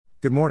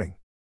Good morning.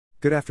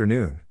 Good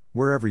afternoon,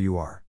 wherever you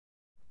are.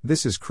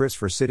 This is Chris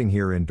for sitting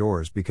here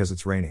indoors because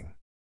it's raining.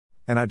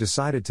 And I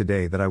decided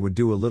today that I would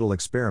do a little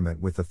experiment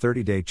with the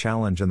 30-day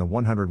challenge and the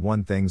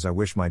 101 things I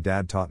wish my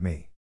dad taught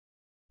me.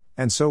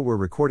 And so we're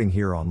recording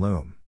here on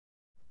Loom.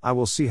 I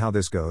will see how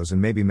this goes and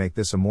maybe make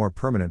this a more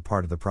permanent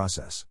part of the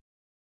process.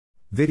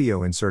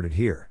 Video inserted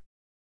here.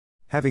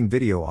 Having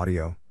video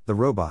audio, the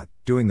robot,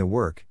 doing the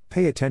work,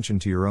 pay attention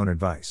to your own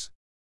advice.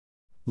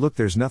 Look,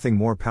 there's nothing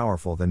more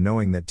powerful than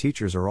knowing that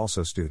teachers are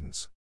also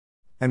students.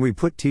 And we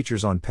put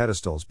teachers on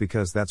pedestals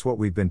because that's what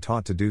we've been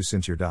taught to do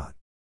since your dot.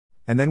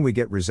 And then we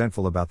get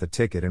resentful about the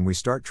ticket and we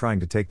start trying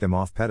to take them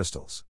off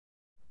pedestals.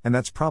 And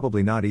that's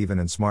probably not even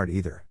and smart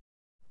either.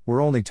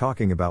 We're only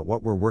talking about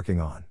what we're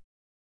working on.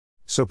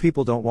 So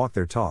people don't walk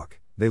their talk,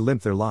 they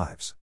limp their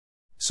lives.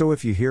 So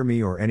if you hear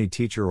me or any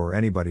teacher or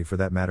anybody for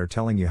that matter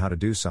telling you how to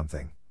do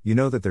something, you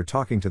know that they're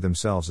talking to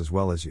themselves as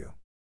well as you.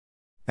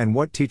 And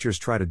what teachers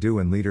try to do,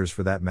 and leaders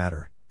for that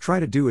matter, try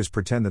to do is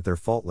pretend that they're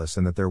faultless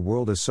and that their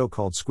world is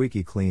so-called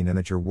squeaky clean and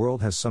that your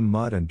world has some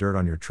mud and dirt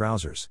on your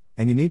trousers,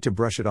 and you need to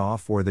brush it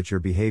off, or that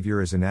your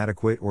behavior is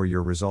inadequate or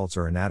your results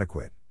are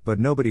inadequate, but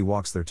nobody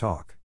walks their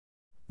talk.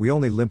 We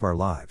only limp our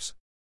lives.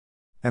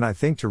 And I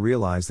think to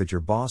realize that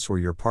your boss or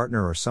your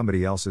partner or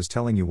somebody else is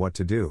telling you what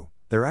to do,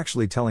 they're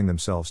actually telling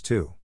themselves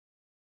too.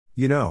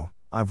 You know,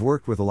 I've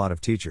worked with a lot of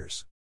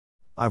teachers.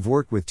 I've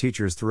worked with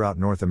teachers throughout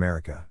North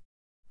America.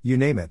 You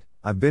name it,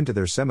 I've been to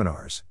their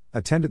seminars,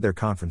 attended their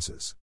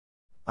conferences.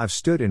 I've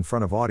stood in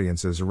front of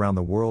audiences around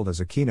the world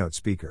as a keynote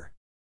speaker.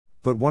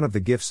 But one of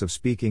the gifts of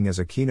speaking as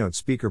a keynote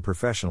speaker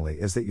professionally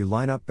is that you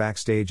line up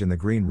backstage in the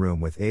green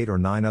room with 8 or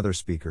 9 other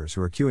speakers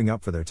who are queuing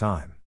up for their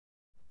time.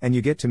 And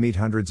you get to meet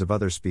hundreds of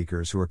other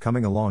speakers who are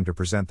coming along to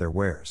present their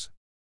wares.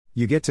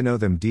 You get to know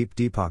them deep.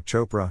 Deepak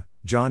Chopra,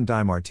 John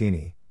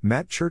DiMartini,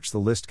 Matt Church, the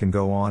list can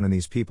go on, and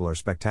these people are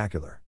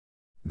spectacular.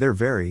 They're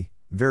very,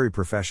 very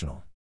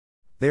professional.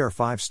 They are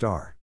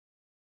 5-star.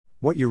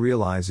 What you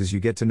realize as you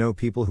get to know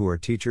people who are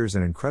teachers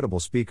and incredible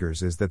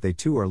speakers is that they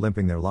too are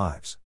limping their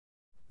lives.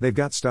 They've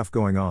got stuff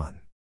going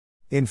on.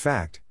 In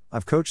fact,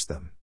 I've coached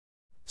them.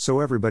 So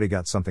everybody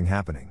got something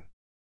happening.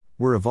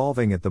 We're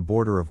evolving at the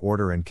border of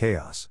order and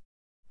chaos.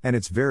 And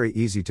it's very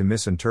easy to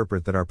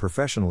misinterpret that our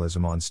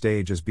professionalism on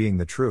stage as being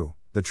the true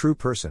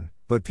person,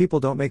 but people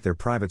don't make their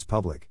privates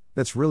public.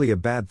 That's really a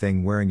bad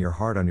thing. Wearing your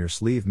heart on your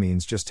sleeve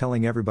means just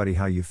telling everybody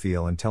how you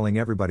feel and telling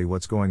everybody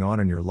what's going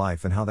on in your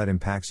life and how that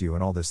impacts you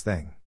and all this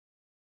thing.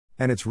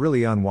 And it's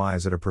really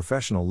unwise at a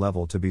professional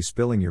level to be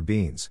spilling your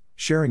beans,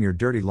 sharing your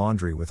dirty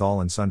laundry with all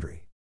and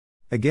sundry.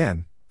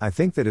 Again, I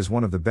think that is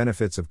one of the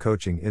benefits of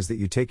coaching, is that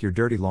you take your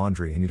dirty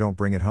laundry and you don't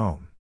bring it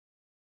home.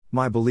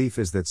 My belief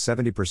is that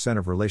 70%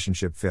 of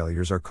relationship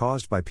failures are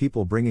caused by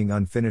people bringing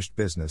unfinished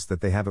business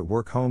that they have at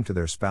work home to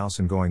their spouse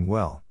and going,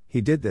 well,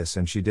 he did this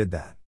and she did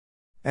that.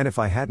 And if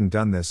I hadn't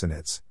done this, and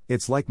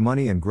it's like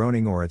money and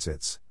groaning, or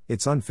it's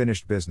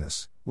unfinished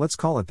business, let's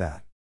call it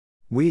that.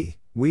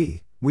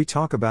 We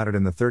talk about it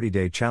in the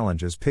 30-day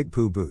challenge as pig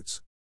poo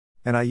boots.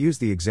 And I use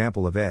the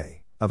example of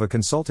a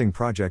consulting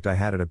project I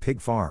had at a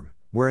pig farm,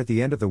 where at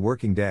the end of the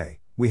working day,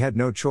 we had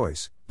no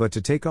choice but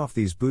to take off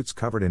these boots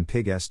covered in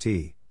pig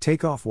st,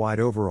 take off wide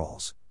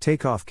overalls,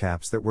 take off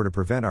caps that were to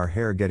prevent our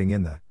hair getting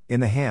in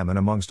the ham and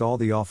amongst all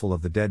the offal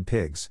of the dead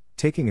pigs,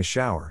 taking a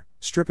shower,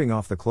 stripping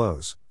off the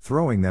clothes,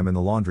 throwing them in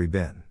the laundry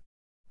bin.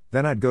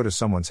 Then I'd go to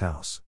someone's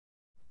house.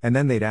 And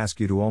then they'd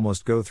ask you to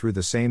almost go through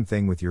the same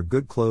thing with your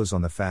good clothes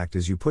on. The fact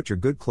is, you put your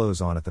good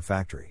clothes on at the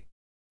factory.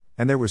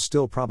 And there was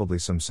still probably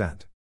some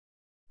scent.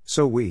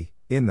 So we,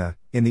 in the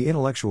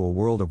intellectual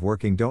world of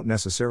working, don't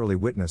necessarily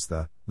witness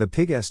the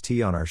pig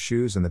st on our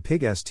shoes and the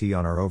pig st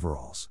on our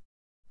overalls.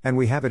 And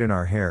we have it in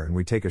our hair, and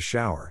we take a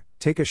shower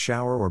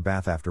or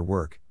bath after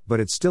work,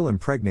 but it's still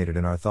impregnated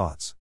in our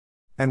thoughts.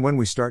 And when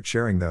we start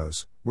sharing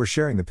those, we're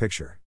sharing the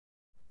picture.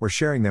 We're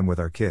sharing them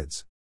with our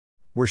kids.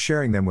 We're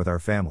sharing them with our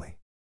family.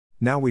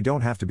 Now we don't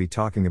have to be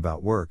talking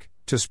about work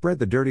to spread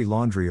the dirty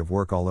laundry of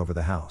work all over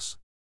the house.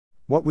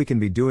 What we can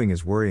be doing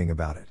is worrying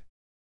about it.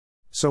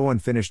 So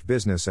unfinished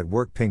business at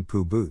work, pink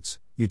poo boots,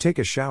 you take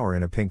a shower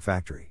in a pink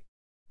factory.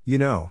 You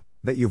know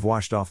that you've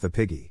washed off the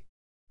piggy.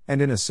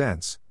 And in a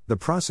sense, the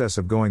process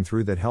of going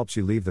through that helps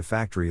you leave the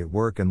factory at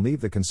work and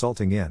leave the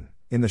consulting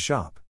in the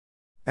shop.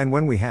 And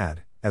when we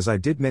had, as I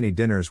did, many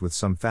dinners with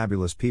some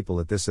fabulous people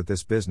at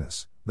this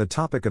business, the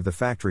topic of the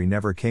factory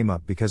never came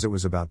up because it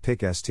was about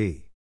pig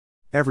st.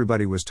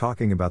 Everybody was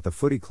talking about the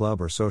footy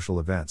club or social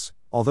events,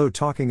 although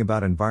talking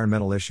about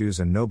environmental issues,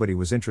 and nobody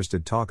was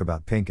interested talk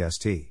about pink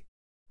st.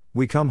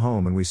 We come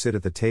home and we sit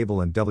at the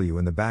table, and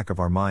in the back of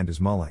our mind is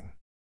mulling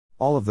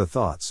all of the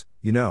thoughts.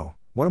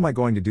 What am I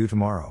going to do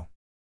tomorrow?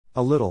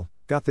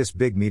 Got this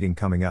big meeting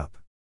coming up.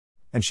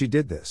 And she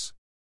did this.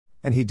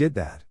 And he did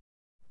that.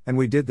 And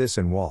we did this,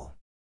 and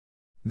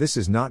this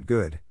is not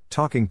good.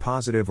 Talking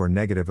positive or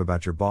negative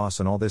about your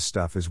boss and all this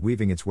stuff is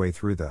weaving its way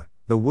through the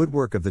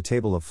woodwork of the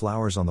table of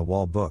flowers on the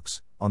wall,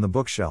 books on the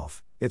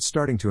bookshelf. It's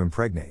starting to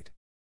impregnate.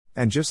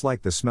 And just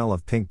like the smell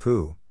of pink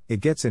poo, it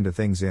gets into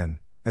things,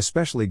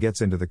 especially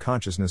gets into the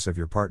consciousness of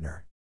your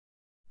partner.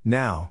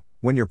 Now,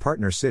 When your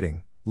partner's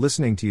sitting,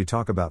 listening to you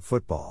talk about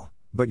football,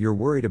 but you're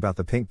worried about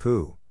the pink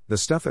poo, the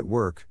stuff at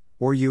work,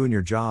 or you and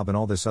your job and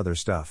all this other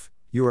stuff,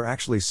 you are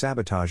actually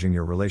sabotaging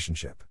your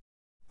relationship.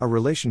 A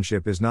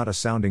relationship is not a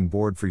sounding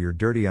board for your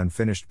dirty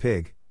unfinished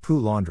pig, poo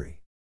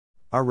laundry.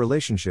 Our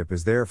relationship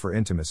is there for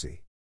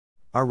intimacy.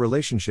 Our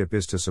relationship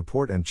is to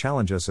support and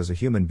challenge us as a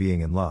human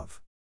being in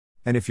love.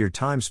 And if your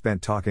time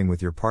spent talking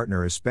with your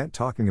partner is spent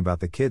talking about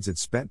the kids,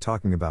 it's spent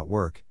talking about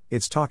work,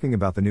 it's talking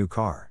about the new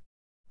car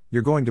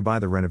you're going to buy,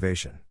 the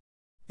renovation.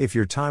 If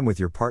your time with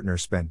your partner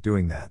spent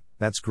doing that,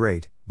 that's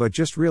great, but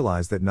just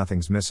realize that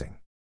nothing's missing.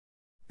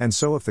 And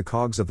so if the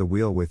cogs of the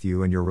wheel with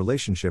you and your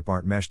relationship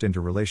aren't meshed into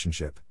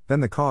relationship, then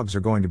the cogs are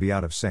going to be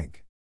out of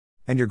sync.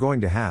 And you're going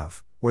to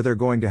have, or they're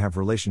going to have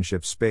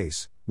relationship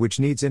space, which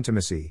needs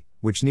intimacy,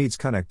 which needs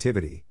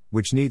connectivity,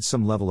 which needs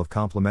some level of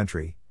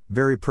complementary,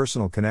 very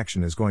personal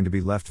connection is going to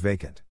be left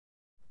vacant.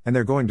 And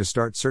they're going to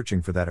start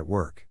searching for that at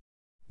work.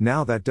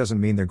 Now that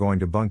doesn't mean they're going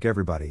to bunk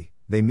everybody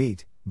they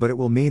meet, but it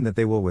will mean that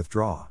they will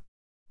withdraw.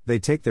 They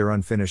take their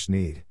unfinished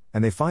need,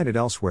 and they find it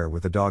elsewhere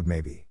with the dog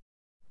maybe.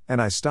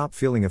 And I stop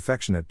feeling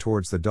affectionate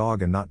towards the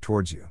dog and not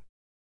towards you.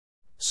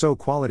 So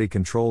quality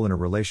control in a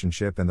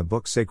relationship and the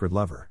book Sacred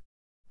Lover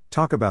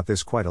talk about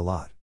this quite a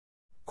lot.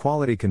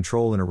 Quality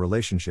control in a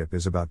relationship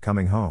is about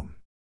coming home.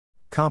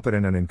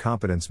 Competent and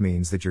incompetence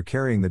means that you're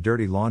carrying the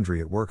dirty laundry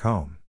at work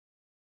home.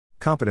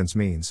 Competence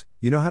means,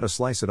 you know how to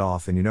slice it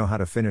off and you know how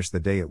to finish the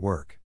day at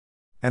work.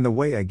 And the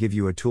way I give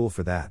you a tool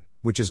for that,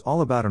 which is all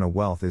about a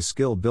wealth is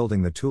skill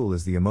building, the tool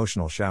is the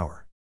emotional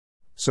shower.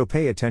 So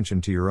pay attention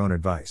to your own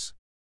advice.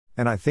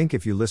 And I think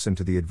if you listen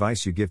to the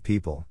advice you give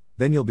people,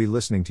 then you'll be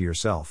listening to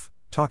yourself,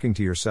 talking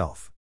to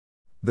yourself.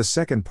 The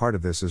second part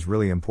of this is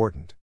really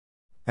important.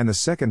 And the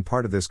second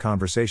part of this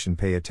conversation,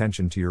 pay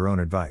attention to your own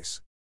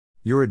advice.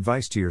 Your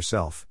advice to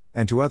yourself,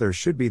 and to others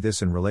should be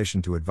this in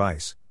relation to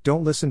advice: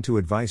 don't listen to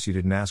advice you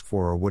didn't ask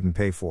for or wouldn't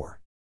pay for.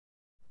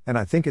 And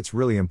I think it's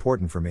really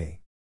important for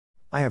me.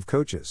 I have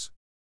coaches.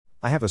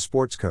 I have a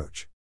sports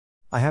coach.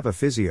 I have a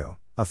physio,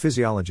 a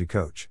physiology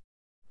coach.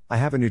 I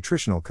have a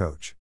nutritional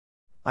coach.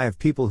 I have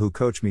people who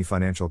coach me,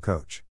 financial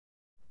coach.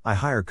 I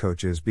hire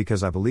coaches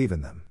because I believe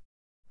in them.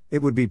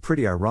 It would be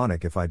pretty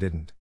ironic if I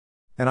didn't.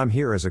 And I'm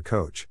here as a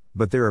coach,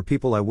 but there are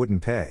people I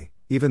wouldn't pay,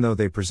 even though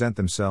they present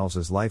themselves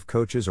as life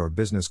coaches or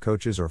business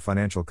coaches or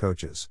financial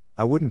coaches.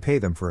 I wouldn't pay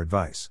them for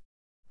advice.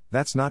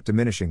 That's not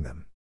diminishing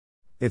them.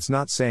 It's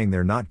not saying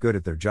they're not good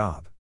at their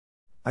job.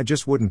 I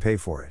just wouldn't pay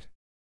for it.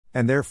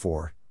 And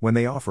therefore, when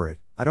they offer it,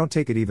 I don't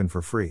take it even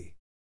for free.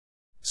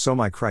 So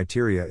my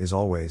criteria is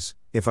always,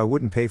 if I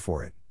wouldn't pay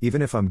for it,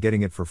 even if I'm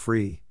getting it for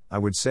free, I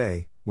would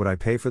say, would I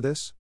pay for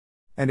this?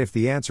 And if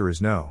the answer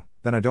is no,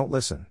 then I don't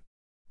listen.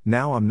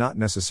 Now I'm not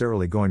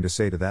necessarily going to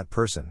say to that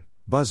person,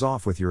 buzz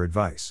off with your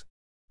advice.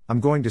 I'm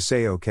going to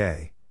say,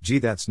 okay, gee,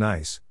 that's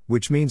nice,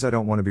 which means I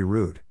don't want to be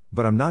rude,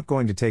 but I'm not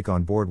going to take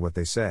on board what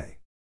they say.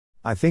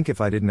 I think if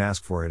I didn't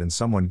ask for it and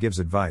someone gives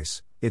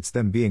advice, it's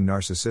them being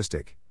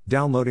narcissistic,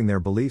 downloading their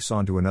beliefs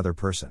onto another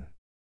person.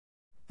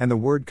 And the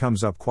word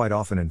comes up quite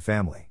often in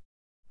family.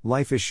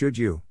 Life is should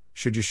you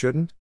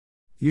shouldn't?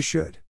 You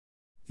should.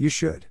 You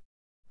should.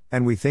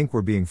 And we think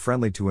we're being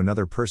friendly to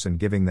another person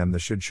giving them the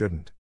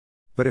shouldn't.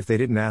 But if they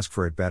didn't ask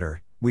for it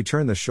better, we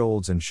turn the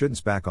shoulds and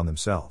shouldn'ts back on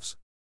themselves.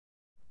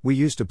 We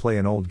used to play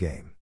an old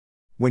game.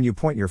 When you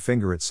point your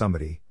finger at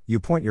somebody, you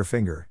point your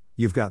finger,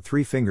 you've got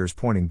 3 fingers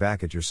pointing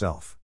back at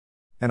yourself.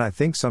 And I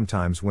think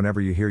sometimes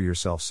whenever you hear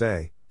yourself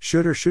say,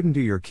 should or shouldn't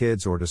to your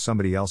kids or to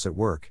somebody else at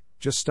work,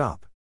 just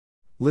stop.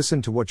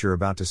 Listen to what you're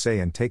about to say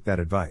and take that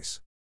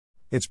advice.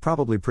 It's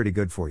probably pretty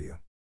good for you.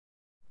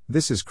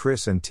 This is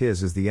Chris, and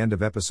tis is the end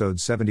of episode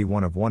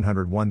 71 of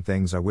 101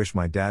 Things I Wish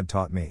My Dad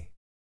Taught Me.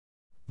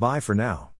 Bye for now.